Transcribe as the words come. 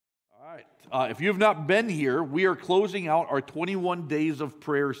If you have not been here, we are closing out our 21 Days of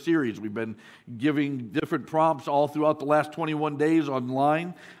Prayer series. We've been giving different prompts all throughout the last 21 days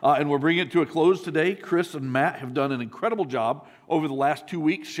online, and we're bringing it to a close today. Chris and Matt have done an incredible job over the last 2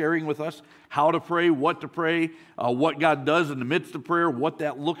 weeks sharing with us how to pray, what God does in the midst of prayer, what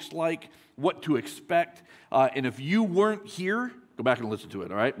that looks like, what to expect. And if you weren't here, go back and listen to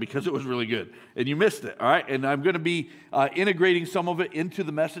it, all right? Because it was really good. And you missed it, all right? And I'm going to be integrating some of it into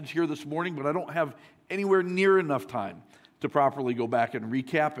the message here this morning, but I don't have anywhere near enough time to properly go back and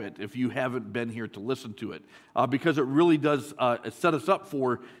recap it if you haven't been here to listen to it, because it really does set us up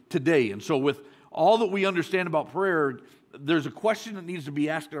for today. And so with all that we understand about prayer, there's a question that needs to be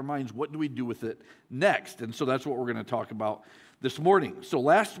asked in our minds: what do we do with it next? And so that's what we're going to talk about this morning. So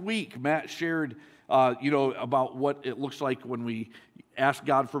last week, Matt shared about what it looks like when we ask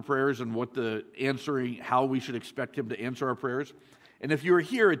God for prayers and what how we should expect Him to answer our prayers. And if you were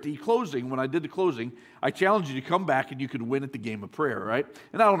here at the closing, when I did the closing, I challenged you to come back and you could win at the game of prayer, right?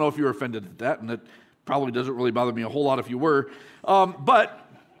 And I don't know if you were offended at that, and it probably doesn't really bother me a whole lot if you were. But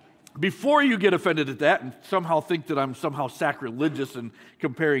before you get offended at that and somehow think that I'm somehow sacrilegious in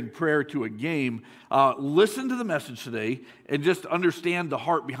comparing prayer to a game, listen to the message today and just understand the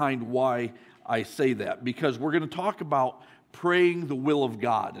heart behind why I say that, because we're going to talk about praying the will of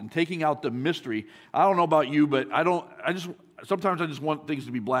God and taking out the mystery. I don't know about you, but sometimes I just want things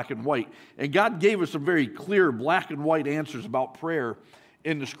to be black and white. And God gave us some very clear black and white answers about prayer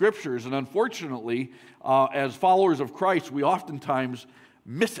in the Scriptures. And unfortunately, as followers of Christ, we oftentimes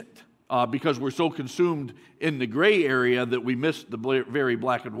miss it because we're so consumed in the gray area that we miss the very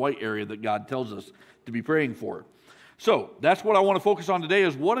black and white area that God tells us to be praying for. So that's what I want to focus on today,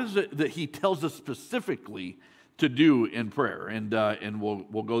 is what is it that He tells us specifically to do in prayer, and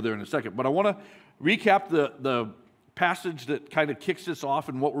we'll go there in a second. But I want to recap the passage that kind of kicks this off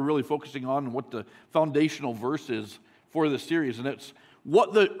and what we're really focusing on and what the foundational verse is for this series, and it's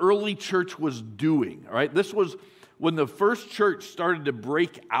what the early church was doing. All right, this was when the first church started to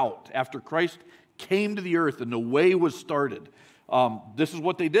break out after Christ came to the earth and the way was started. This is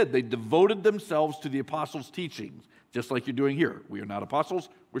what they did. They devoted themselves to the apostles' teachings. Just like you're doing here. We are not apostles.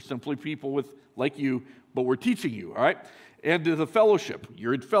 We're simply people like you, but we're teaching you, all right? And to the fellowship.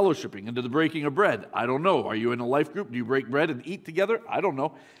 You're fellowshipping. And to the breaking of bread. I don't know. Are you in a life group? Do you break bread and eat together? I don't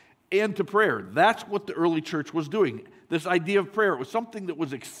know. And to prayer. That's what the early church was doing. This idea of prayer, it was something that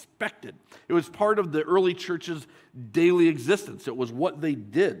was expected. It was part of the early church's daily existence. It was what they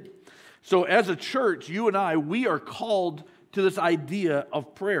did. So as a church, you and I, we are called to this idea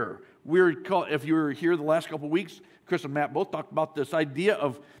of prayer. We're called, if you were here the last couple of weeks, Chris and Matt both talked about this idea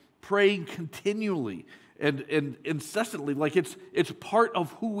of praying continually and incessantly, like it's part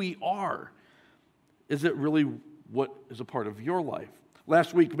of who we are. Is it really what is a part of your life?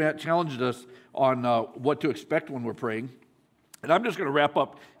 Last week, Matt challenged us on what to expect when we're praying. And I'm just going to wrap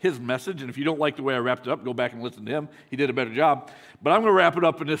up his message. And if you don't like the way I wrapped it up, go back and listen to him. He did a better job. But I'm going to wrap it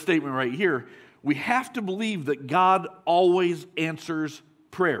up in this statement right here. We have to believe that God always answers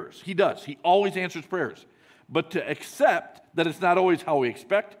prayers. He does. He always answers prayers. But to accept that it's not always how we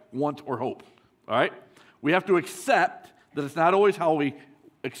expect, want, or hope. All right? We have to accept that it's not always how we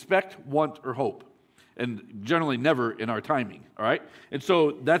expect, want, or hope. And generally never in our timing. All right? And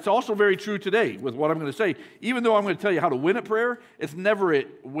so that's also very true today with what I'm going to say. Even though I'm going to tell you how to win at prayer, it's never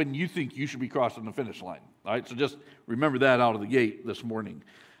when you think you should be crossing the finish line. All right? So just remember that out of the gate this morning.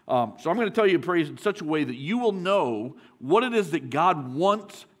 So I'm going to tell you to pray in such a way that you will know what it is that God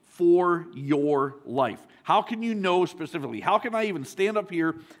wants for your life. How can you know specifically? How can I even stand up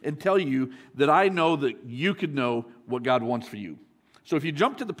here and tell you that I know that you could know what God wants for you? So if you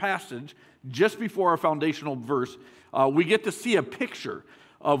jump to the passage just before our foundational verse, we get to see a picture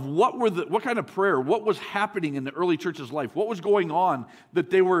of what kind of prayer, what was happening in the early church's life, what was going on that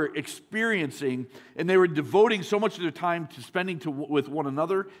they were experiencing, and they were devoting so much of their time to spending with one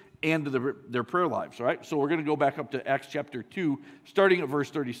another and to their prayer lives, all right? So we're going to go back up to Acts chapter 2, starting at verse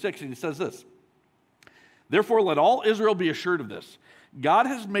 36, and it says this: "Therefore let all Israel be assured of this, God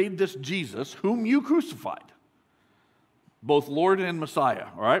has made this Jesus, whom you crucified, both Lord and Messiah,"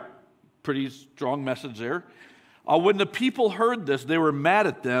 all right? Pretty strong message there. When the people heard this, they were mad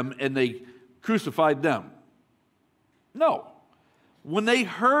at them and they crucified them. No. When they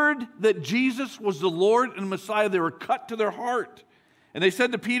heard that Jesus was the Lord and Messiah, they were cut to their heart. And they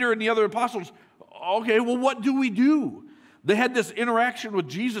said to Peter and the other apostles, "Okay, well, what do we do?" They had this interaction with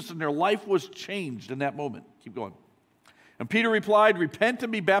Jesus and their life was changed in that moment. Keep going. And Peter replied, "Repent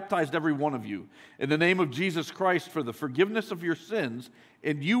and be baptized, every one of you, in the name of Jesus Christ for the forgiveness of your sins,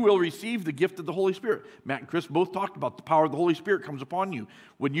 and you will receive the gift of the Holy Spirit." Matt and Chris both talked about the power of the Holy Spirit comes upon you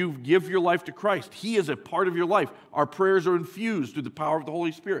when you give your life to Christ. He is a part of your life. Our prayers are infused through the power of the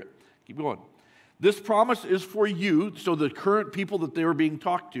Holy Spirit. Keep going. This promise is for you, so the current people that they were being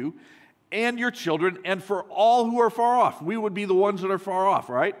talked to, and your children, and for all who are far off. We would be the ones that are far off,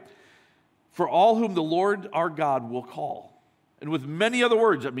 right? For all whom the Lord our God will call. And with many other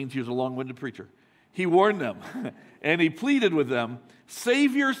words, that means he was a long-winded preacher, he warned them, and he pleaded with them,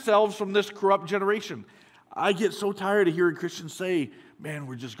 "Save yourselves from this corrupt generation." I get so tired of hearing Christians say, "Man,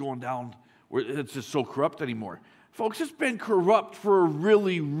 we're just going down, it's just so corrupt anymore." Folks, it's been corrupt for a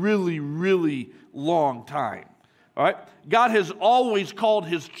really, really, really long time. All right? God has always called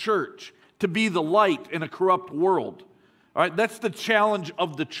his church to be the light in a corrupt world. All right? That's the challenge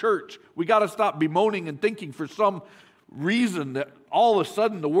of the church. We got to stop bemoaning and thinking for some reason that all of a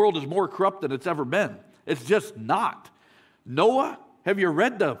sudden the world is more corrupt than it's ever been. It's just not. Noah, have you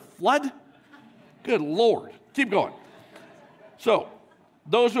read the flood? Good Lord. Keep going. So,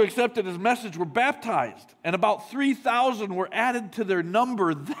 those who accepted his message were baptized, and about 3,000 were added to their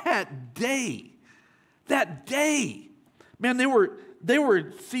number that day. That day. Man, they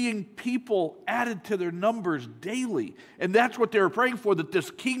were seeing people added to their numbers daily. And that's what they were praying for, that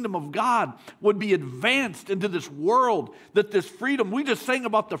this kingdom of God would be advanced into this world, that this freedom, we just sang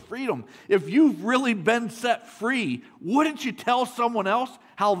about the freedom. If you've really been set free, wouldn't you tell someone else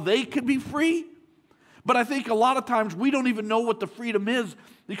how they could be free? But I think a lot of times we don't even know what the freedom is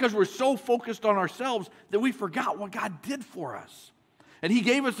because we're so focused on ourselves that we forgot what God did for us. And he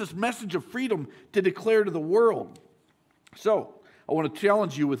gave us this message of freedom to declare to the world. So, I want to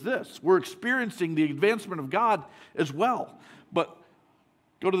challenge you with this. We're experiencing the advancement of God as well. But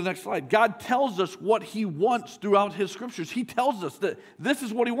go to the next slide. God tells us what he wants throughout his scriptures. He tells us that this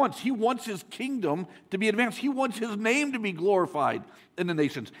is what he wants. He wants his kingdom to be advanced. He wants his name to be glorified in the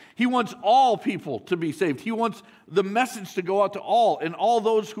nations. He wants all people to be saved. He wants the message to go out to all and all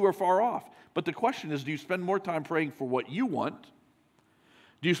those who are far off. But the question is, do you spend more time praying for what you want?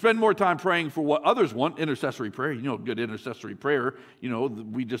 Do you spend more time praying for what others want? Intercessory prayer, you know, good intercessory prayer. You know,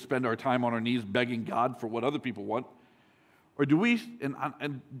 we just spend our time on our knees begging God for what other people want. Or do we,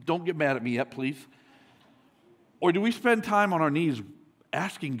 and don't get mad at me yet, please. Or do we spend time on our knees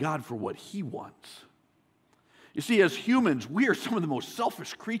asking God for what he wants? You see, as humans, we are some of the most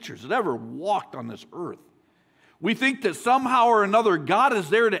selfish creatures that ever walked on this earth. We think that somehow or another God is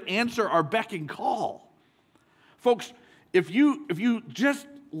there to answer our beck and call. Folks, if you just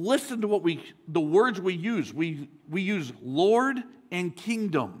listen to the words we use use Lord and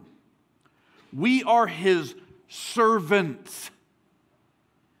kingdom. We are his servants.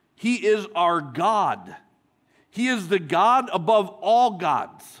 He is our God. He is the God above all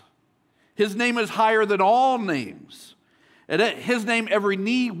gods. His name is higher than all names. And at his name every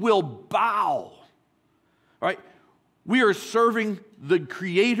knee will bow. Right? We are serving the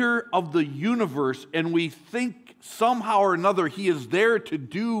creator of the universe, and we think somehow or another he is there to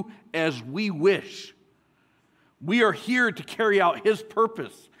do as we wish. We are here to carry out his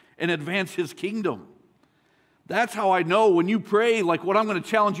purpose and advance his kingdom. That's how I know when you pray like what I'm going to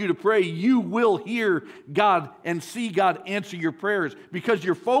challenge you to pray, you will hear God and see God answer your prayers, because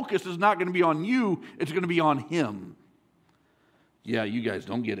your focus is not going to be on you, it's going to be on him. Yeah, you guys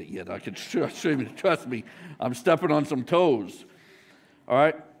don't get it yet. I can trust me. I'm stepping on some toes. All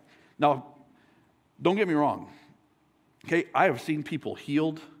right? Now, don't get me wrong. Okay, I have seen people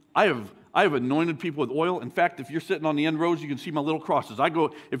healed. I have anointed people with oil. In fact, if you're sitting on the end rows, you can see my little crosses.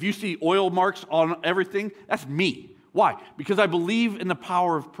 If you see oil marks on everything, that's me. Why? Because I believe in the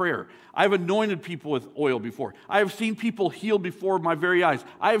power of prayer. I've anointed people with oil before. I have seen people healed before my very eyes.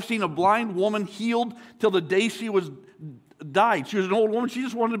 I have seen a blind woman healed till the day she died. She was an old woman. She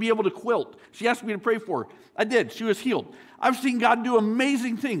just wanted to be able to quilt. She asked me to pray for her. I did. She was healed. I've seen God do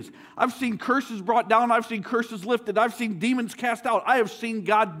amazing things. I've seen curses brought down. I've seen curses lifted. I've seen demons cast out. I have seen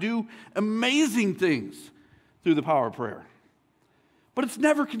God do amazing things through the power of prayer. But it's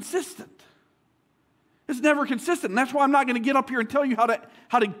never consistent. It's never consistent. And that's why I'm not going to get up here and tell you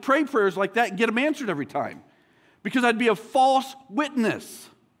how to pray prayers like that and get them answered every time. Because I'd be a false witness.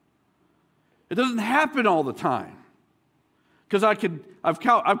 It doesn't happen all the time. Because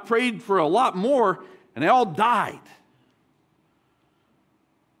I've prayed for a lot more, and they all died.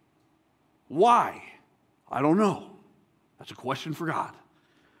 Why? I don't know. That's a question for God.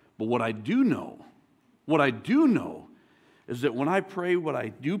 But what I do know is that when I pray what I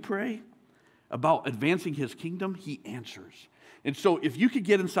do pray, about advancing his kingdom, he answers. And so if you could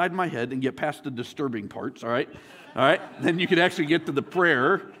get inside my head and get past the disturbing parts, all right, then you could actually get to the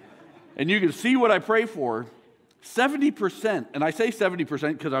prayer, and you can see what I pray for. 70%, and I say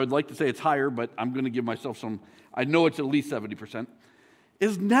 70% because I would like to say it's higher, but I'm going to give myself some, I know it's at least 70%,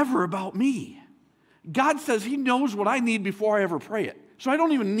 is never about me. God says he knows what I need before I ever pray it. So I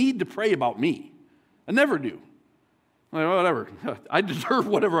don't even need to pray about me. I never do. Like, whatever. I deserve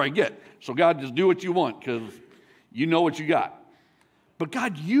whatever I get. So God, just do what you want because you know what you got. But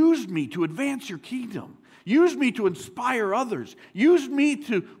God, use me to advance your kingdom. Use me to inspire others. Use me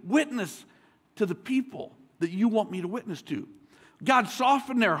to witness to the people that you want me to witness to. God,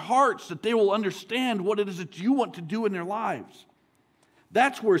 soften their hearts that they will understand what it is that you want to do in their lives.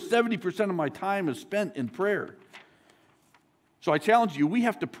 That's where 70% of my time is spent in prayer. So I challenge you, we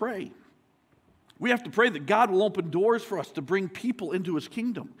have to pray. We have to pray that God will open doors for us to bring people into his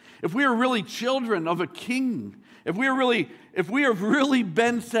kingdom. If we are really children of a king, if we have really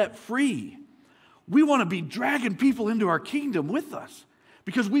been set free, we want to be dragging people into our kingdom with us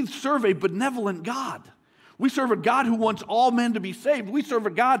because we serve a benevolent God. We serve a God who wants all men to be saved. We serve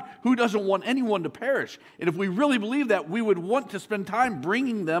a God who doesn't want anyone to perish. And if we really believe that, we would want to spend time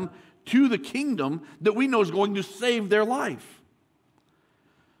bringing them to the kingdom that we know is going to save their life.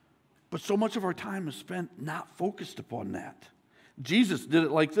 But so much of our time is spent not focused upon that. Jesus did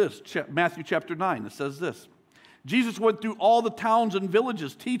it like this. Matthew chapter 9, it says this. Jesus went through all the towns and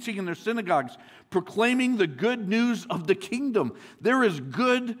villages, teaching in their synagogues, proclaiming the good news of the kingdom. There is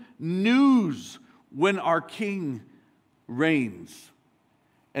good news when our King reigns,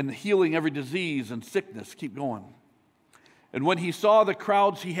 and healing every disease and sickness. Keep going. And when he saw the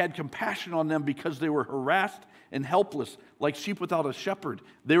crowds, he had compassion on them because they were harassed and helpless, like sheep without a shepherd.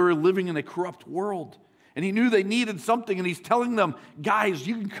 They were living in a corrupt world. And he knew they needed something, and he's telling them, guys,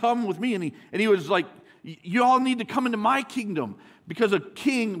 you can come with me. And he was like, you all need to come into my kingdom, because a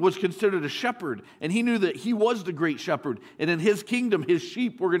king was considered a shepherd, and he knew that he was the great shepherd, and in his kingdom, his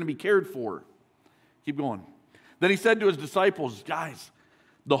sheep were going to be cared for. Keep going. Then he said to his disciples, guys,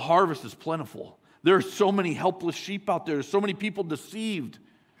 the harvest is plentiful. There are so many helpless sheep out there. There's so many people deceived.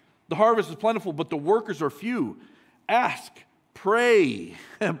 The harvest is plentiful, but the workers are few. Ask, pray,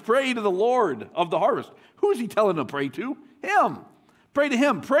 and pray to the Lord of the harvest. Who is he telling them to pray to? Him. Pray to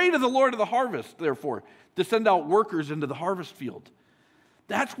him. Pray to the Lord of the harvest, therefore, to send out workers into the harvest field.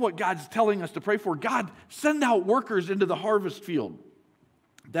 That's what God's telling us to pray for. God, send out workers into the harvest field.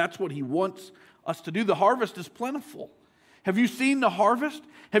 That's what he wants us to do. The harvest is plentiful. Have you seen the harvest?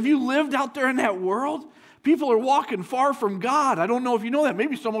 Have you lived out there in that world? People are walking far from God. I don't know if you know that.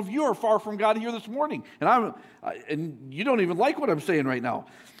 Maybe some of you are far from God here this morning. And you don't even like what I'm saying right now.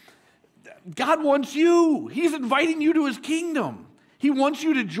 God wants you. He's inviting you to his kingdom. He wants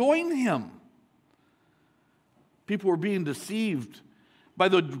you to join him. People were being deceived by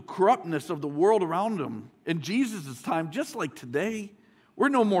the corruptness of the world around them. In Jesus' time, just like today, we're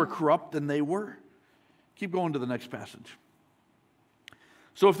no more corrupt than they were. Keep going to the next passage.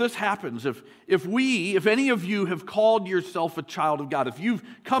 So if this happens, if any of you have called yourself a child of God, if you've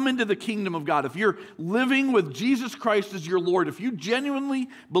come into the kingdom of God, if you're living with Jesus Christ as your Lord, if you genuinely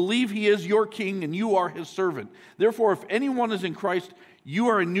believe he is your king and you are his servant, therefore, if anyone is in Christ, you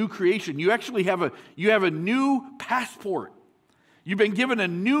are a new creation. You actually have a new passport. You've been given a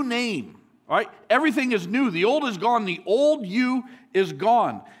new name. All right? Everything is new. The old is gone. The old you is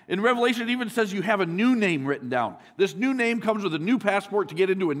gone. In Revelation, it even says you have a new name written down. This new name comes with a new passport to get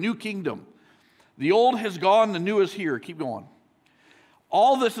into a new kingdom. The old has gone. The new is here. Keep going.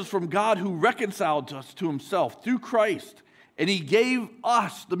 All this is from God, who reconciled us to himself through Christ. And he gave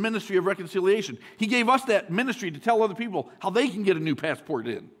us the ministry of reconciliation. He gave us that ministry to tell other people how they can get a new passport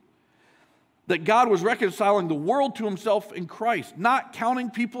in. That God was reconciling the world to himself in Christ, not counting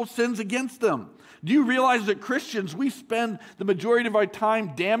people's sins against them. Do you realize that Christians, we spend the majority of our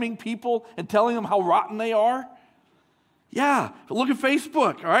time damning people and telling them how rotten they are? Yeah, look at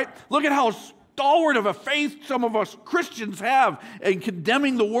Facebook, all right? Look at how stalwart of a faith some of us Christians have in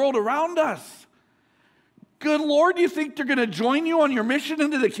condemning the world around us. Good Lord, do you think they're going to join you on your mission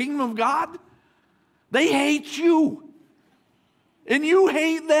into the kingdom of God? They hate you, and you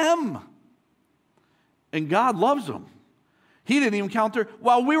hate them. And God loves them. He didn't even count their,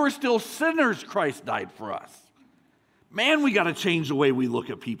 while we were still sinners, Christ died for us. Man, we got to change the way we look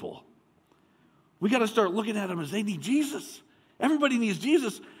at people. We got to start looking at them as they need Jesus. Everybody needs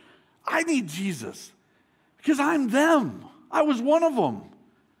Jesus. I need Jesus because I'm them. I was one of them.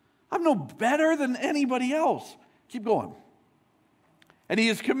 I'm no better than anybody else. Keep going. And he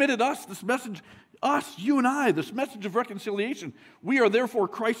has committed us, this message, us, you and I, this message of reconciliation. We are therefore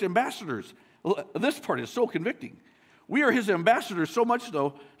Christ's ambassadors. This part is so convicting. We are his ambassadors so much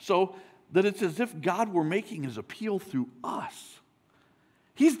so that it's as if God were making his appeal through us.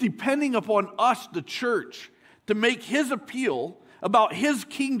 He's depending upon us, the church, to make his appeal about his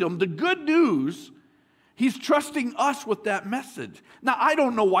kingdom, the good news. He's trusting us with that message. Now, I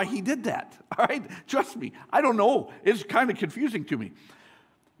don't know why he did that, all right? Trust me, I don't know. It's kind of confusing to me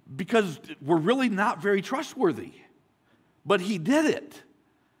because we're really not very trustworthy. But he did it.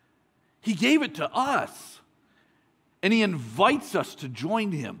 He gave it to us. And he invites us to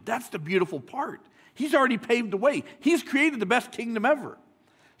join him. That's the beautiful part. He's already paved the way. He's created the best kingdom ever.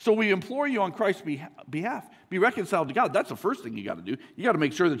 So we implore you on Christ's behalf, be reconciled to God. That's the first thing you got to do. You got to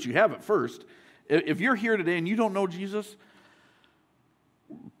make sure that you have it first. If you're here today and you don't know Jesus,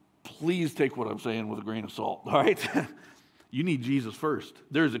 please take what I'm saying with a grain of salt, all right? You need Jesus first.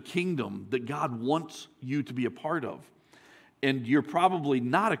 There's a kingdom that God wants you to be a part of. And you're probably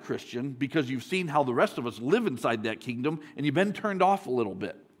not a Christian because you've seen how the rest of us live inside that kingdom and you've been turned off a little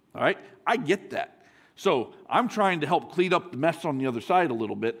bit, all right? I get that. So I'm trying to help clean up the mess on the other side a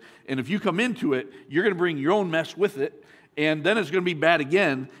little bit. And if you come into it, you're going to bring your own mess with it. And then it's going to be bad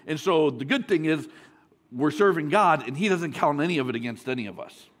again. And so the good thing is we're serving God and he doesn't count any of it against any of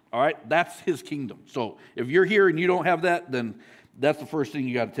us. All right? That's his kingdom. So if you're here and you don't have that, then that's the first thing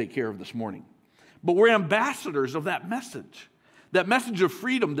you got to take care of this morning. But we're ambassadors of that message of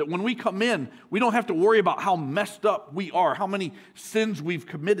freedom, that when we come in, we don't have to worry about how messed up we are, how many sins we've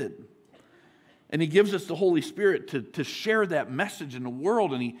committed. And he gives us the Holy Spirit to share that message in the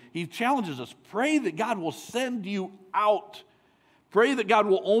world. And he challenges us, pray that God will send you out. Pray that God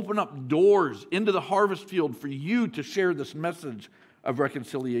will open up doors into the harvest field for you to share this message of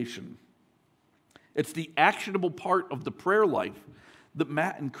reconciliation. It's the actionable part of the prayer life that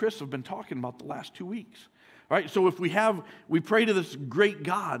Matt and Chris have been talking about the last 2 weeks. All right, so if we pray to this great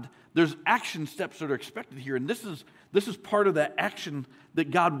God, there's action steps that are expected here. And this is part of that action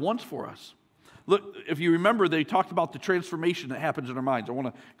that God wants for us. Look, if you remember, they talked about the transformation that happens in our minds. I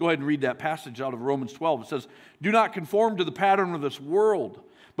want to go ahead and read that passage out of Romans 12. It says, do not conform to the pattern of this world,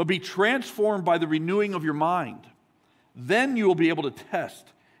 but be transformed by the renewing of your mind. Then you will be able to test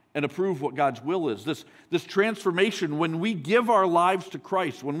and approve what God's will is. This transformation, when we give our lives to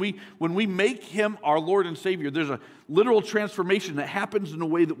Christ, when we make him our Lord and Savior, there's a literal transformation that happens in the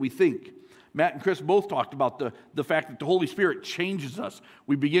way that we think. Matt and Chris both talked about the fact that the Holy Spirit changes us.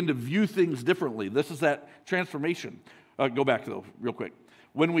 We begin to view things differently. This is that transformation. Go back to those real quick.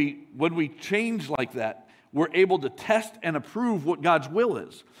 When we change like that, we're able to test and approve what God's will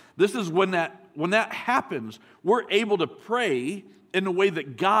is. This is when that happens, we're able to pray in the way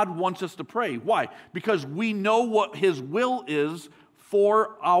that God wants us to pray. Why? Because we know what his will is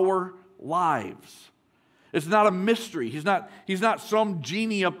for our lives. It's not a mystery. He's not some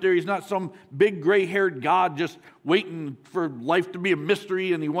genie up there. He's not some big gray-haired God just waiting for life to be a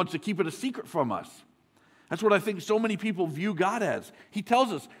mystery and he wants to keep it a secret from us. That's what I think so many people view God as. He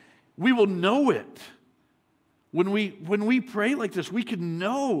tells us we will know it. When we pray like this, we can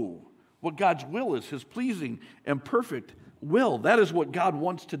know what God's will is, his pleasing and perfect will. That is what God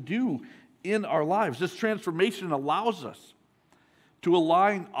wants to do in our lives. This transformation allows us to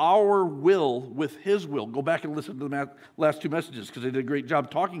align our will with his will. Go back and listen to the last two messages because they did a great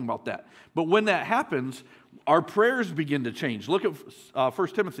job talking about that. But when that happens, our prayers begin to change. Look at 1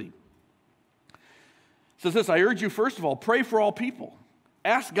 Timothy. It says this, I urge you, first of all, pray for all people.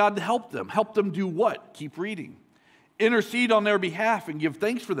 Ask God to help them. Help them do what? Keep reading. Intercede on their behalf and give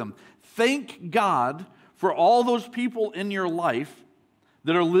thanks for them. Thank God for all those people in your life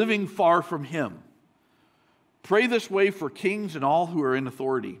that are living far from him. Pray this way for kings and all who are in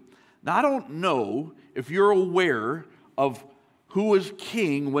authority. Now, I don't know if you're aware of who was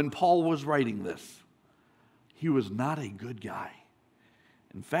king when Paul was writing this. He was not a good guy.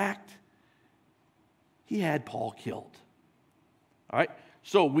 In fact, he had Paul killed. All right?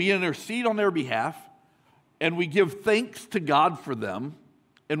 So we intercede on their behalf, and we give thanks to God for them,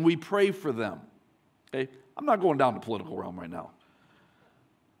 and we pray for them. Okay? I'm not going down the political realm right now.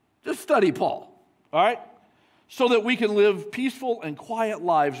 Just study Paul. All right? So that we can live peaceful and quiet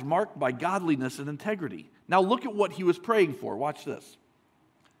lives marked by godliness and integrity. Now look at what he was praying for. Watch this.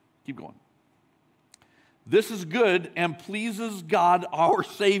 Keep going. This is good and pleases God our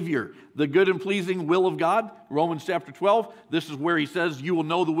Savior. The good and pleasing will of God. Romans chapter 12. This is where he says you will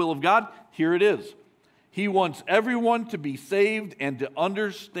know the will of God. Here it is. He wants everyone to be saved and to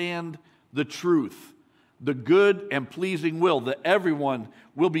understand the truth. The good and pleasing will, that everyone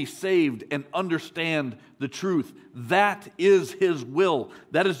will be saved and understand the truth. That is his will.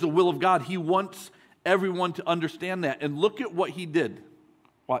 That is the will of God. He wants everyone to understand that. And look at what he did.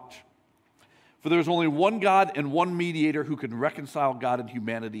 Watch. For there is only one God and one mediator who can reconcile God and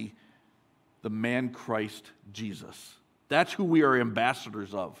humanity, the man Christ Jesus. That's who we are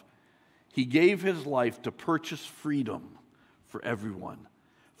ambassadors of. He gave his life to purchase freedom for everyone.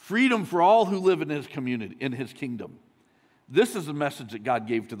 Freedom for all who live in his community, in his kingdom. This is the message that God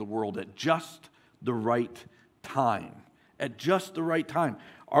gave to the world at just the right time. At just the right time.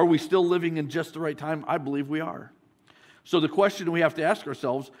 Are we still living in just the right time? I believe we are. So the question we have to ask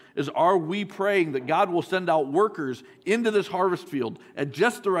ourselves is, are we praying that God will send out workers into this harvest field at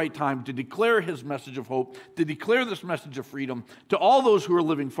just the right time to declare his message of hope, to declare this message of freedom to all those who are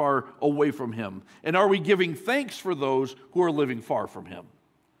living far away from him? And are we giving thanks for those who are living far from him?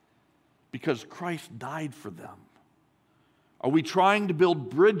 Because Christ died for them. Are we trying to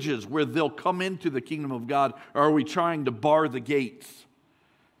build bridges where they'll come into the kingdom of God, or are we trying to bar the gates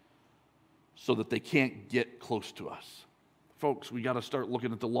so that they can't get close to us? Folks, we got to start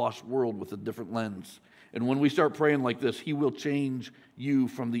looking at the lost world with a different lens. And when we start praying like this, he will change you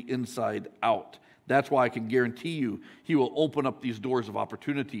from the inside out. That's why I can guarantee you he will open up these doors of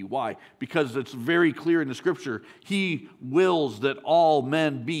opportunity. Why? Because it's very clear in the scripture, he wills that all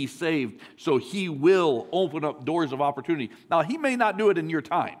men be saved. So he will open up doors of opportunity. Now, he may not do it in your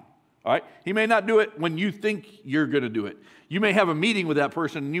time. All right? He may not do it when you think you're going to do it. You may have a meeting with that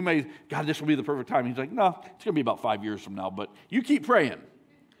person, and you may, God, this will be the perfect time. He's like, no, it's going to be about 5 years from now, but you keep praying.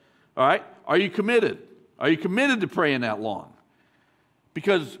 All right? Are you committed? Are you committed to praying that long?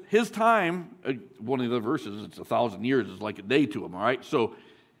 Because his time, one of the verses, it's 1,000 years, is like a day to him, all right? So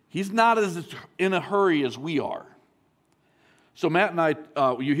he's not as in a hurry as we are. So Matt and I,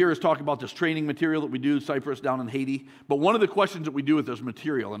 you hear us talk about this training material that we do, Cyprus down in Haiti. But one of the questions that we do with this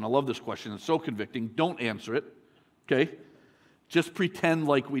material, and I love this question, it's so convicting, don't answer it, okay? Just pretend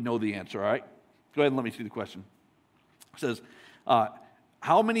like we know the answer, all right? Go ahead and let me see the question. It says,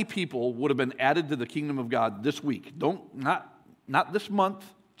 how many people would have been added to the kingdom of God this week? Not this month,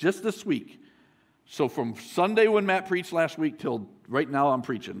 just this week. So from Sunday when Matt preached last week till right now I'm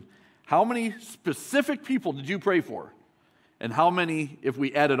preaching, how many specific people did you pray for? And how many, if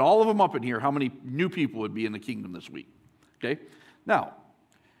we added all of them up in here, how many new people would be in the kingdom this week? Okay? Now,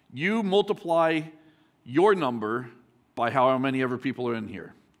 you multiply your number by how many ever people are in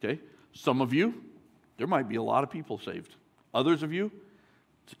here. Okay? Some of you, there might be a lot of people saved. Others of you,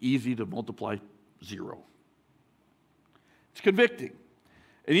 it's easy to multiply 0. It's convicting.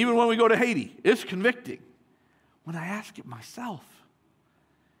 And even when we go to Haiti, it's convicting. When I ask it myself,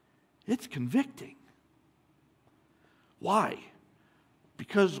 it's convicting. Why?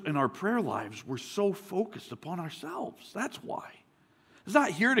 Because in our prayer lives, we're so focused upon ourselves. That's why. It's not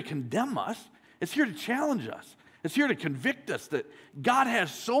here to condemn us. It's here to challenge us. It's here to convict us that God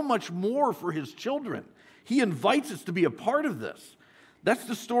has so much more for his children. He invites us to be a part of this. That's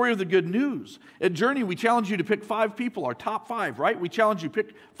the story of the good news. At Journey, we challenge you to pick 5 people, our top 5, right? We challenge you to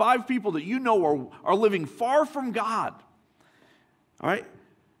pick 5 people that you know are living far from God. All right?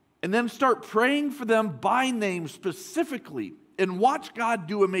 And then start praying for them by name specifically and watch God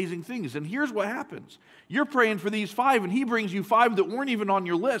do amazing things. And here's what happens. You're praying for these 5, and he brings you 5 that weren't even on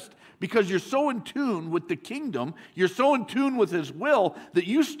your list because you're so in tune with the kingdom, you're so in tune with his will that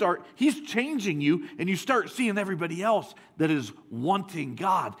he's changing you, and you start seeing everybody else that is wanting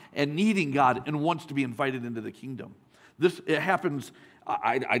God and needing God and wants to be invited into the kingdom. It happens.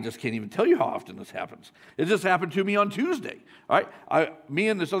 I just can't even tell you how often this happens. It just happened to me on Tuesday. All right, me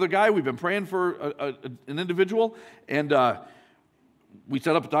and this other guy, we've been praying for an individual, and we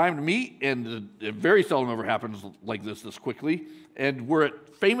set up a time to meet, and it very seldom ever happens like this quickly. And we're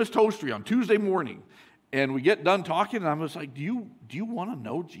at Famous Toastery on Tuesday morning, and we get done talking, and I'm just like, do you want to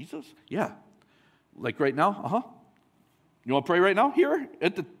know Jesus? Yeah. Like right now? Uh-huh. You want to pray right now? Here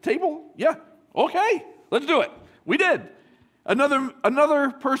at the table? Yeah. Okay, let's do it. We did.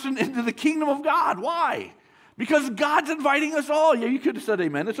 Another person into the kingdom of God. Why? Because God's inviting us all. Yeah, you could have said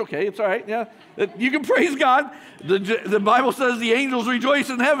amen. It's okay. It's all right. Yeah, you can praise God. The Bible says the angels rejoice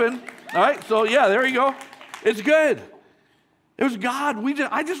in heaven. All right, so yeah, there you go. It's good. It was God.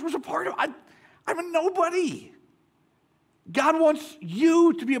 I just was a part of it. I'm a nobody. God wants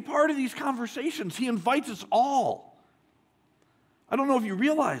you to be a part of these conversations. He invites us all. I don't know if you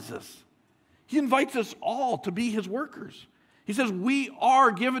realize this. He invites us all to be his workers. He says we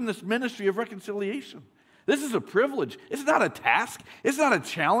are given this ministry of reconciliation. This is a privilege. It's not a task. It's not a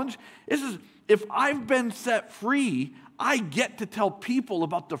challenge. If I've been set free, I get to tell people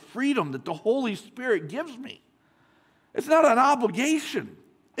about the freedom that the Holy Spirit gives me. It's not an obligation.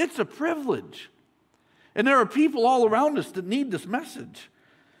 It's a privilege. And there are people all around us that need this message.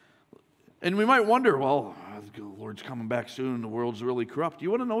 And we might wonder, well, the Lord's coming back soon. The world's really corrupt.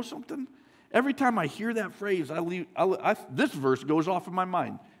 You want to know something? Every time I hear that phrase, this verse goes off in my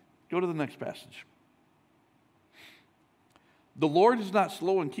mind. Go to the next passage. The Lord is not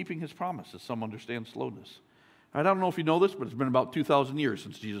slow in keeping his promises. Some understand slowness. I don't know if you know this, but it's been about 2,000 years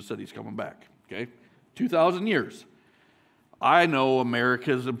since Jesus said he's coming back. Okay? 2,000 years. I know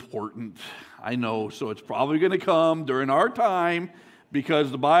America is important. I know, so it's probably going to come during our time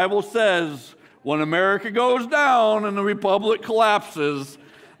because the Bible says when America goes down and the republic collapses,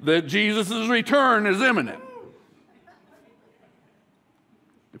 that Jesus' return is imminent.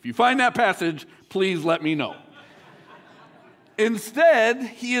 If you find that passage, please let me know. Instead,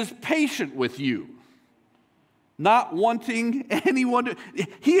 he is patient with you, not wanting anyone to.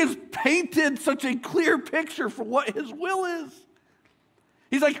 He has painted such a clear picture for what his will is.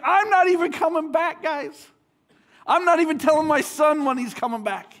 He's like, I'm not even coming back, guys. I'm not even telling my son when he's coming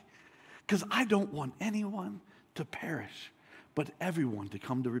back because I don't want anyone to perish, but everyone to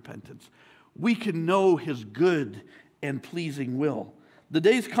come to repentance. We can know his good and pleasing will. The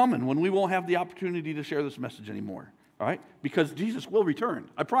day's coming when we won't have the opportunity to share this message anymore, all right? Because Jesus will return.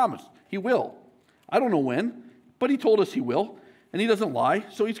 I promise. He will. I don't know when, but he told us he will, and he doesn't lie,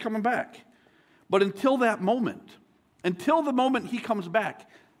 so he's coming back. But until that moment, until the moment he comes back,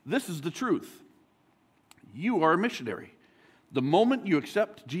 this is the truth. You are a missionary. The moment you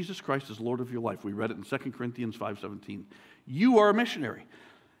accept Jesus Christ as Lord of your life, we read it in 2 Corinthians 5:17, you are a missionary.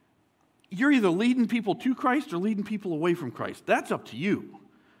 You're either leading people to Christ or leading people away from Christ. That's up to you.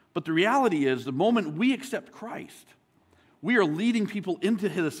 But the reality is, the moment we accept Christ, we are leading people into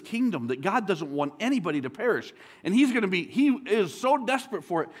his kingdom that God doesn't want anybody to perish. And he is so desperate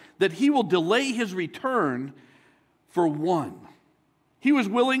for it that he will delay his return for one. He was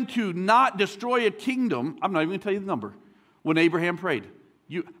willing to not destroy a kingdom. I'm not even going to tell you the number. When Abraham prayed,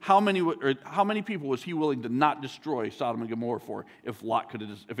 how many people was he willing to not destroy Sodom and Gomorrah for if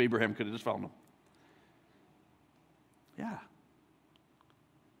Abraham could have just found them? Yeah.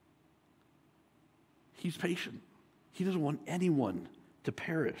 He's patient. He doesn't want anyone to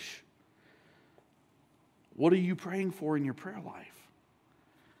perish. What are you praying for in your prayer life?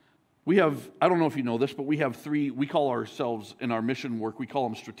 We have, I don't know if you know this, but we have we call ourselves in our mission work, we call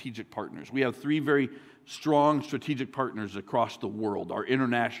them strategic partners. We have three very strong strategic partners across the world, our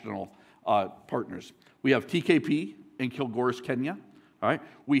international partners. We have TKP in Kilgoris, Kenya. All right.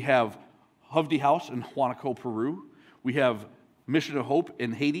 We have Hovde House in Huanaco, Peru. We have Mission of Hope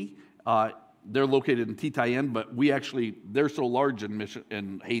in Haiti. They're located in Titayen, but they're so large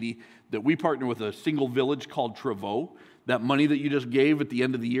in Haiti that we partner with a single village called Trevo. That money that you just gave at the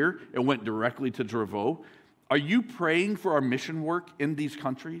end of the year, it went directly to Trevo. Are you praying for our mission work in these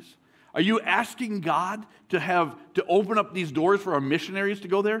countries? Are you asking God to open up these doors for our missionaries to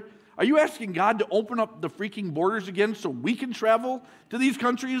go there? Are you asking God to open up the freaking borders again so we can travel to these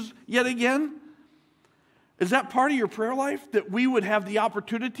countries yet again? Is that part of your prayer life, that we would have the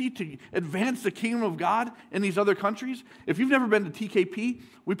opportunity to advance the kingdom of God in these other countries? If you've never been to TKP,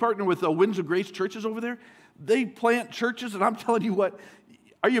 we partner with Winds of Grace churches over there. They plant churches, and I'm telling you what,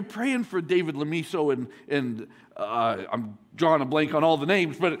 are you praying for David Lamiso and I'm drawing a blank on all the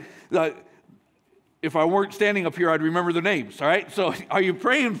names, but if I weren't standing up here, I'd remember their names, all right? So are you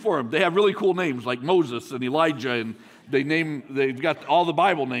praying for them? They have really cool names like Moses and Elijah, and they've got all the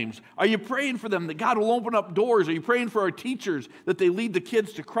Bible names. Are you praying for them that God will open up doors? Are you praying for our teachers that they lead the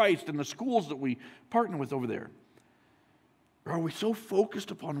kids to Christ in the schools that we partner with over there? Or are we so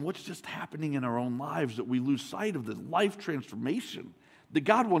focused upon what's just happening in our own lives that we lose sight of the life transformation that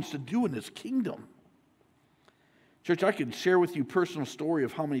God wants to do in his kingdom? Church, I can share with you a personal story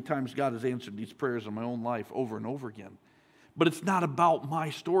of how many times God has answered these prayers in my own life over and over again. But it's not about my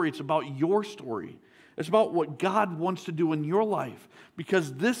story, it's about your story. It's about what God wants to do in your life,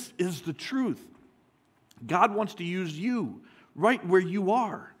 because this is the truth. God wants to use you right where you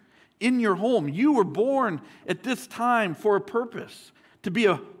are, in your home. You were born at this time for a purpose, to be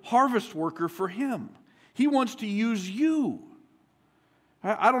a harvest worker for him. He wants to use you.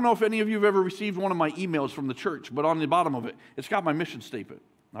 I don't know if any of you have ever received one of my emails from the church, but on the bottom of it, it's got my mission statement.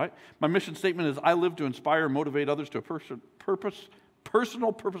 All right? My mission statement is, I live to inspire and motivate others to a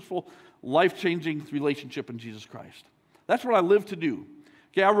personal, purposeful, life-changing relationship in Jesus Christ. That's what I live to do.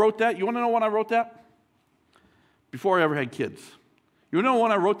 Okay, I wrote that. You want to know when I wrote that? Before I ever had kids. You want to know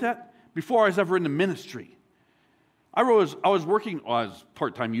when I wrote that? Before I was ever in the ministry. I was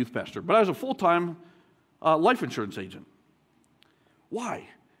part-time youth pastor, but I was a full-time life insurance agent. Why?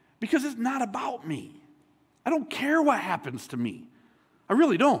 Because it's not about me. I don't care what happens to me. I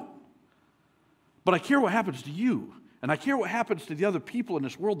really don't. But I care what happens to you. And I care what happens to the other people in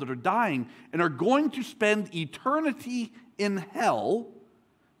this world that are dying and are going to spend eternity in hell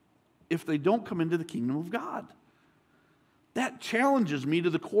if they don't come into the kingdom of God. That challenges me to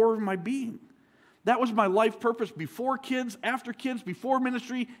the core of my being. That was my life purpose before kids, after kids, before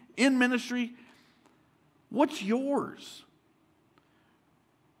ministry, in ministry. What's yours?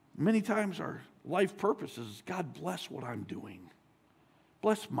 Many times our life purpose is, God, bless what I'm doing.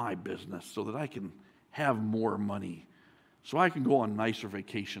 Bless my business so that I can have more money, so I can go on nicer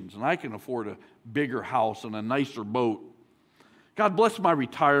vacations, and I can afford a bigger house and a nicer boat. God, bless my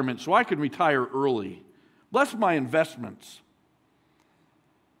retirement so I can retire early. Bless my investments.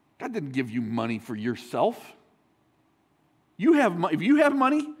 God didn't give you money for yourself. If you have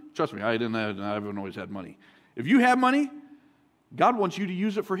money, trust me, I haven't always had money. If you have money, God wants you to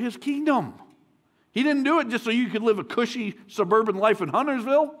use it for His kingdom. He didn't do it just so you could live a cushy suburban life in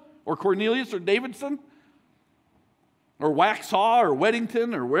Huntersville or Cornelius or Davidson or Waxhaw or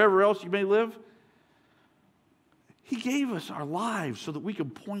Weddington or wherever else you may live. He gave us our lives so that we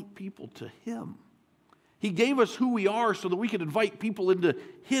could point people to Him. He gave us who we are so that we could invite people into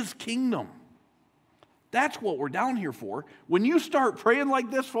His kingdom. That's what we're down here for. When you start praying like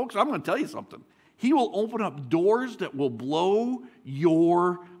this, folks, I'm going to tell you something. He will open up doors that will blow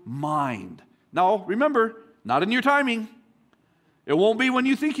your mind. Now, remember, not in your timing. It won't be when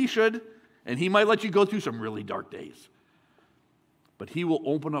you think He should, and He might let you go through some really dark days. But He will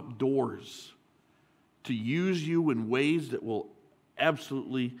open up doors to use you in ways that will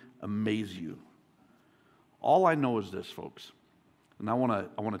absolutely amaze you. All I know is this, folks, and I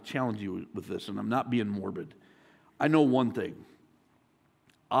want to challenge you with this, and I'm not being morbid. I know one thing.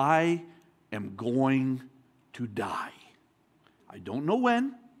 I am going to die. I don't know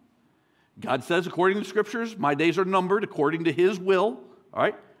when. God says, according to the Scriptures, my days are numbered according to His will. All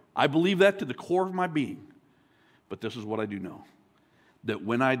right? I believe that to the core of my being. But this is what I do know. That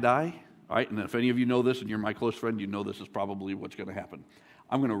when I die, all right, and if any of you know this and you're my close friend, you know this is probably what's going to happen.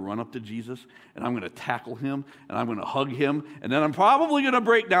 I'm going to run up to Jesus, and I'm going to tackle Him, and I'm going to hug Him, and then I'm probably going to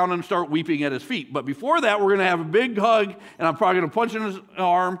break down and start weeping at His feet. But before that, we're going to have a big hug, and I'm probably going to punch in His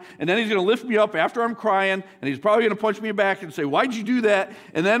arm, and then He's going to lift me up after I'm crying, and He's probably going to punch me back and say, why'd you do that?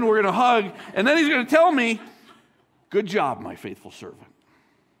 And then we're going to hug, and then He's going to tell me, good job, my faithful servant.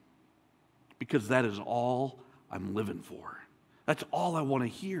 Because that is all I'm living for. That's all I want to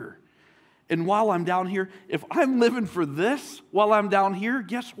hear. And while I'm down here, if I'm living for this while I'm down here,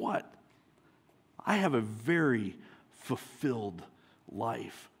 guess what? I have a very fulfilled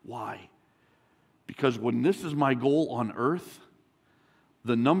life. Why? Because when this is my goal on earth,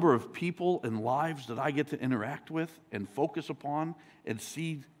 the number of people and lives that I get to interact with and focus upon and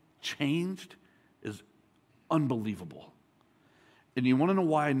see changed is unbelievable. And you want to know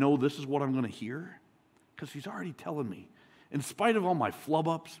why I know this is what I'm going to hear? Because He's already telling me. In spite of all my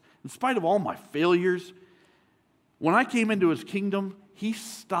flub-ups, in spite of all my failures, when I came into His kingdom, He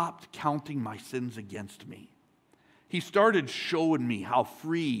stopped counting my sins against me. He started showing me how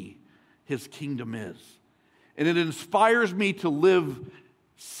free His kingdom is. And it inspires me to live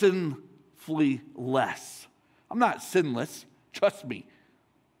sinfully less. I'm not sinless, trust me.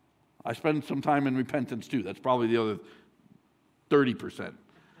 I spend some time in repentance too. That's probably the other 30%.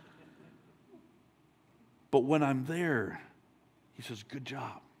 But when I'm there, He says, good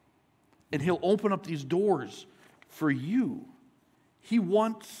job. And He'll open up these doors for you. He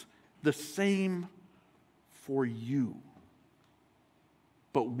wants the same for you.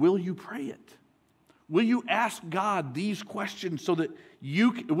 But will you pray it? Will you ask God these questions so that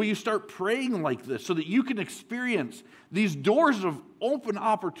will you start praying like this so that you can experience these doors of open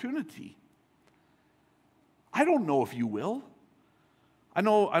opportunity? I don't know if you will. I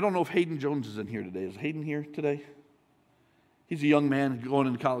don't know if Hayden Jones is in here today. Is Hayden here today? He's a young man going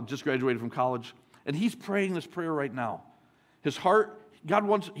into college, just graduated from college, and he's praying this prayer right now. His heart,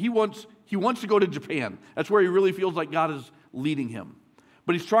 he wants to go to Japan. That's where he really feels like God is leading him.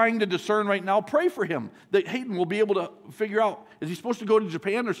 But he's trying to discern right now. Pray for him that Hayden will be able to figure out, is he supposed to go to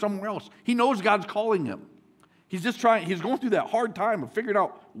Japan or somewhere else? He knows God's calling him. He's going through that hard time of figuring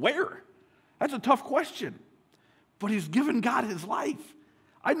out where. That's a tough question. But he's given God his life.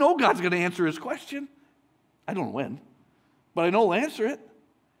 I know God's going to answer his question. I don't know when, but I know he'll answer it.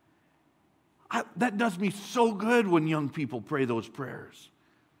 That does me so good when young people pray those prayers.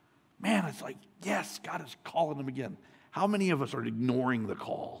 Man, it's like, yes, God is calling them again. How many of us are ignoring the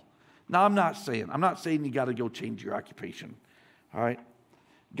call? Now, I'm not saying you got to go change your occupation, all right?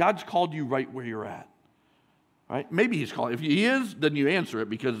 God's called you right where you're at, all right? Maybe he's calling. If he is, then you answer it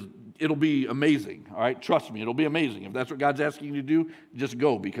because it'll be amazing, all right? Trust me, it'll be amazing. If that's what God's asking you to do, just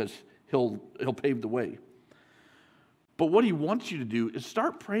go because he'll pave the way. But what he wants you to do is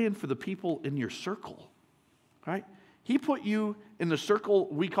start praying for the people in your circle, right? He put you in the circle,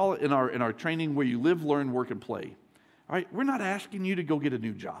 we call it in our training, where you live, learn, work, and play. All right, we're not asking you to go get a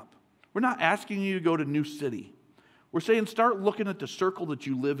new job. We're not asking you to go to a new city. We're saying start looking at the circle that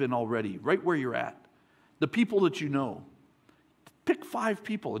you live in already, right where you're at, the people that you know. Pick 5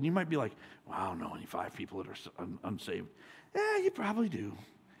 people, and you might be like, well, I don't know any 5 people that are unsaved. Yeah, you probably do.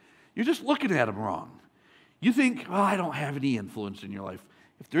 You're just looking at them wrong. You think, oh, I don't have any influence in your life.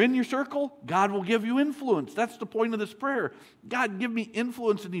 If they're in your circle, God will give you influence. That's the point of this prayer. God, give me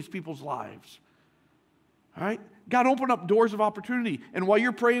influence in these people's lives. All right? God, open up doors of opportunity. And while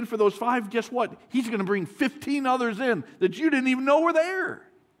you're praying for those 5, guess what? He's going to bring 15 others in that you didn't even know were there.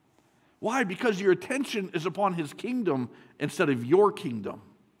 Why? Because your attention is upon His kingdom instead of your kingdom.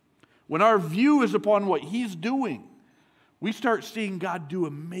 When our view is upon what He's doing, we start seeing God do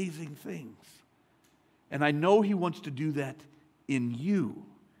amazing things. And I know He wants to do that in you.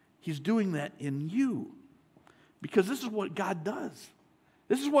 He's doing that in you. Because this is what God does.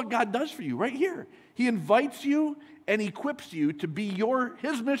 This is what God does for you right here. He invites you and equips you to be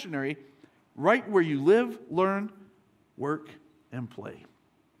His missionary right where you live, learn, work, and play.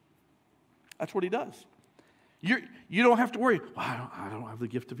 That's what He does. You don't have to worry, well, I don't have the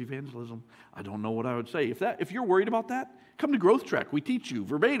gift of evangelism. I don't know what I would say. If you're worried about that, come to Growth Track. We teach you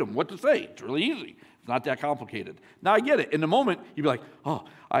verbatim what to say. It's really easy. It's not that complicated. Now, I get it. In the moment, you'd be like, oh,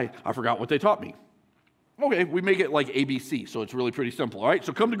 I forgot what they taught me. Okay, we make it like ABC, so it's really pretty simple. All right,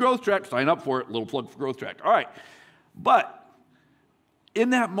 so come to Growth Track, sign up for it. Little plug for Growth Track. All right, but in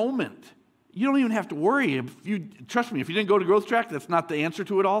that moment, you don't even have to worry. Trust me, if you didn't go to Growth Track, that's not the answer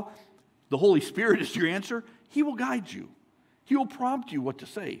to it all. The Holy Spirit is your answer. He will guide you. He will prompt you what to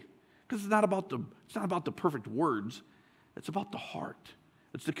say, because it's not about the perfect words. It's about the heart.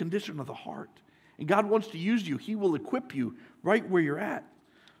 It's the condition of the heart. And God wants to use you. He will equip you right where you're at.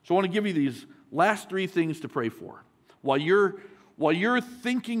 So I want to give you these last 3 things to pray for. While you're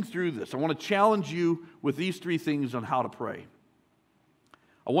thinking through this, I want to challenge you with these 3 things on how to pray.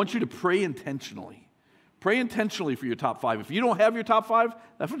 I want you to pray intentionally. Pray intentionally for your top 5. If you don't have your top 5,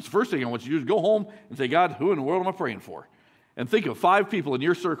 that's the first thing I want you to do is go home and say, God, who in the world am I praying for? And think of 5 people in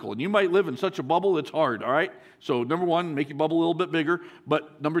your circle. And you might live in such a bubble, it's hard, all right? So number 1, make your bubble a little bit bigger.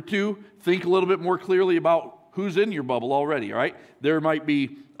 But number 2, think a little bit more clearly about who's in your bubble already, all right? There might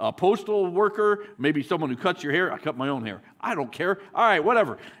be a postal worker, maybe someone who cuts your hair. I cut my own hair. I don't care. All right,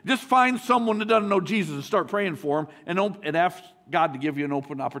 whatever. Just find someone that doesn't know Jesus and start praying for them and ask God to give you an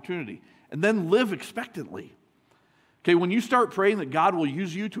open opportunity. And then live expectantly. Okay, when you start praying that God will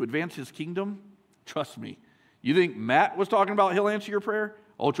use you to advance His kingdom, trust me. You think Matt was talking about He'll answer your prayer?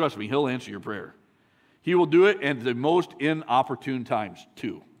 Oh, trust me, He'll answer your prayer. He will do it at the most inopportune times,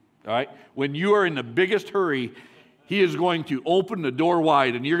 too. All right? When you are in the biggest hurry, He is going to open the door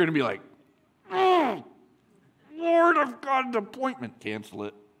wide, and you're going to be like, oh, Lord, I've got an appointment. Cancel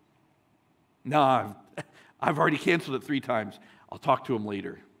it. No, I've already canceled it 3 times. I'll talk to Him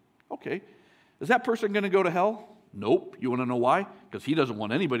later. Okay. Is that person going to go to hell? Nope. You want to know why? Because He doesn't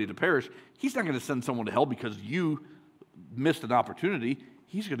want anybody to perish. He's not going to send someone to hell because you missed an opportunity.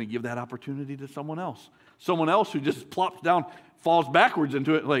 He's going to give that opportunity to someone else. Someone else who just plops down, falls backwards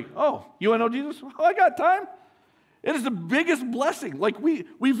into it like, oh, you want to know Jesus? Oh, I got time. It is the biggest blessing. Like we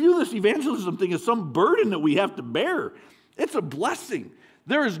view this evangelism thing as some burden that we have to bear. It's a blessing.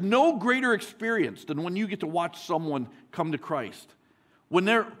 There is no greater experience than when you get to watch someone come to Christ. When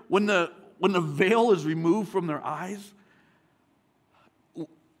the veil is removed from their eyes,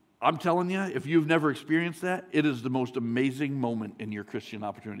 I'm telling you, if you've never experienced that, it is the most amazing moment in your Christian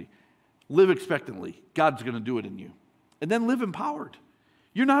opportunity. Live expectantly. God's going to do it in you. And then live empowered.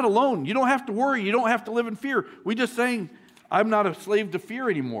 You're not alone. You don't have to worry. You don't have to live in fear. We just saying, I'm not a slave to fear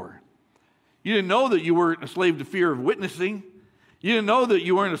anymore. You didn't know that you weren't a slave to fear of witnessing. You didn't know that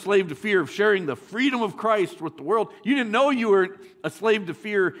you weren't a slave to fear of sharing the freedom of Christ with the world. You didn't know you were a slave to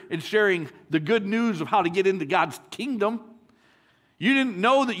fear in sharing the good news of how to get into God's kingdom. You didn't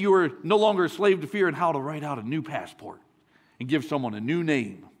know that you were no longer a slave to fear in how to write out a new passport and give someone a new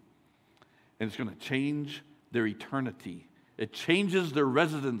name. And it's going to change their eternity. It changes their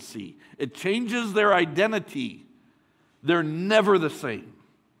residency. It changes their identity. They're never the same.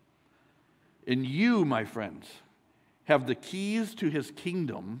 And you, my friends, have the keys to His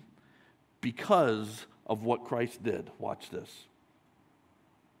kingdom because of what Christ did. Watch this.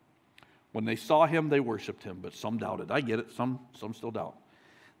 When they saw Him, they worshiped Him, but some doubted. I get it. Some still doubt.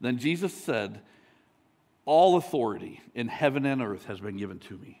 Then Jesus said, all authority in heaven and earth has been given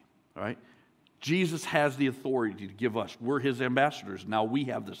to me. All right? Jesus has the authority to give us. We're His ambassadors. Now we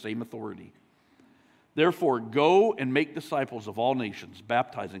have the same authority. Therefore, go and make disciples of all nations,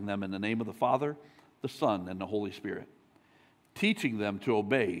 baptizing them in the name of the Father, the Son, and the Holy Spirit, teaching them to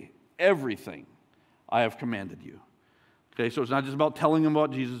obey everything I have commanded you. Okay, so it's not just about telling them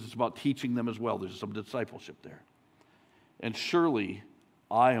about Jesus, it's about teaching them as well. There's some discipleship there. And surely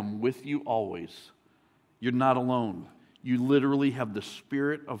I am with you always. You're not alone. You literally have the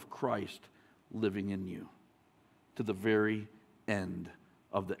Spirit of Christ living in you to the very end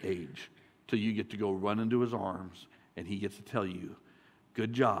of the age, till you get to go run into his arms and he gets to tell you,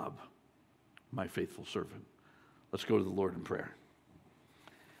 good job, my faithful servant. Let's go to the Lord in prayer.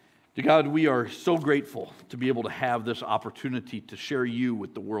 Dear God, we are so grateful to be able to have this opportunity to share you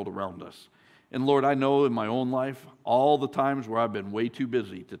with the world around us. And Lord, I know in my own life, all the times where I've been way too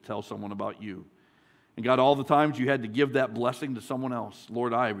busy to tell someone about you. And God, all the times you had to give that blessing to someone else.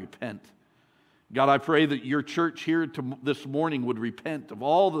 Lord, I repent. God, I pray that your church here this morning would repent of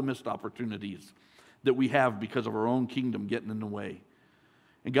all the missed opportunities that we have because of our own kingdom getting in the way.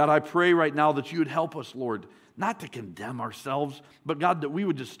 And God, I pray right now that you would help us, Lord, not to condemn ourselves, but God, that we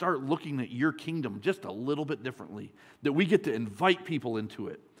would just start looking at your kingdom just a little bit differently, that we get to invite people into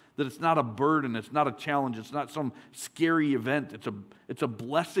it, that it's not a burden, it's not a challenge, it's not some scary event, it's a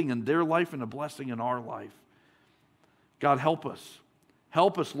blessing in their life and a blessing in our life. God, help us.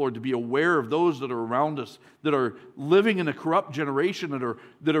 Help us, Lord, to be aware of those that are around us, that are living in a corrupt generation,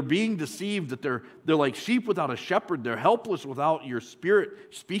 that are being deceived, that they're like sheep without a shepherd. They're helpless without your Spirit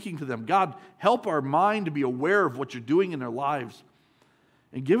speaking to them. God, help our mind to be aware of what you're doing in their lives.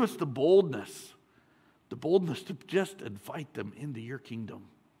 And give us the boldness to just invite them into your kingdom.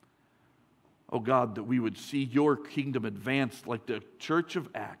 Oh God, that we would see your kingdom advance like the church of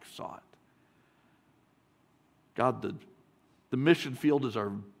Acts saw it. God, the mission field is our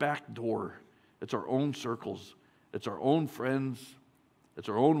back door. It's our own circles. It's our own friends. It's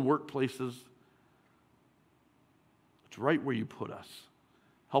our own workplaces. It's right where you put us.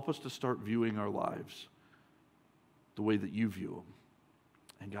 Help us to start viewing our lives the way that you view them.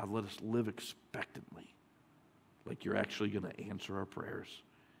 And God, let us live expectantly, like you're actually going to answer our prayers.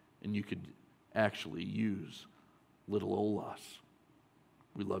 And you could actually use little old us.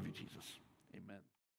 We love you, Jesus. Amen.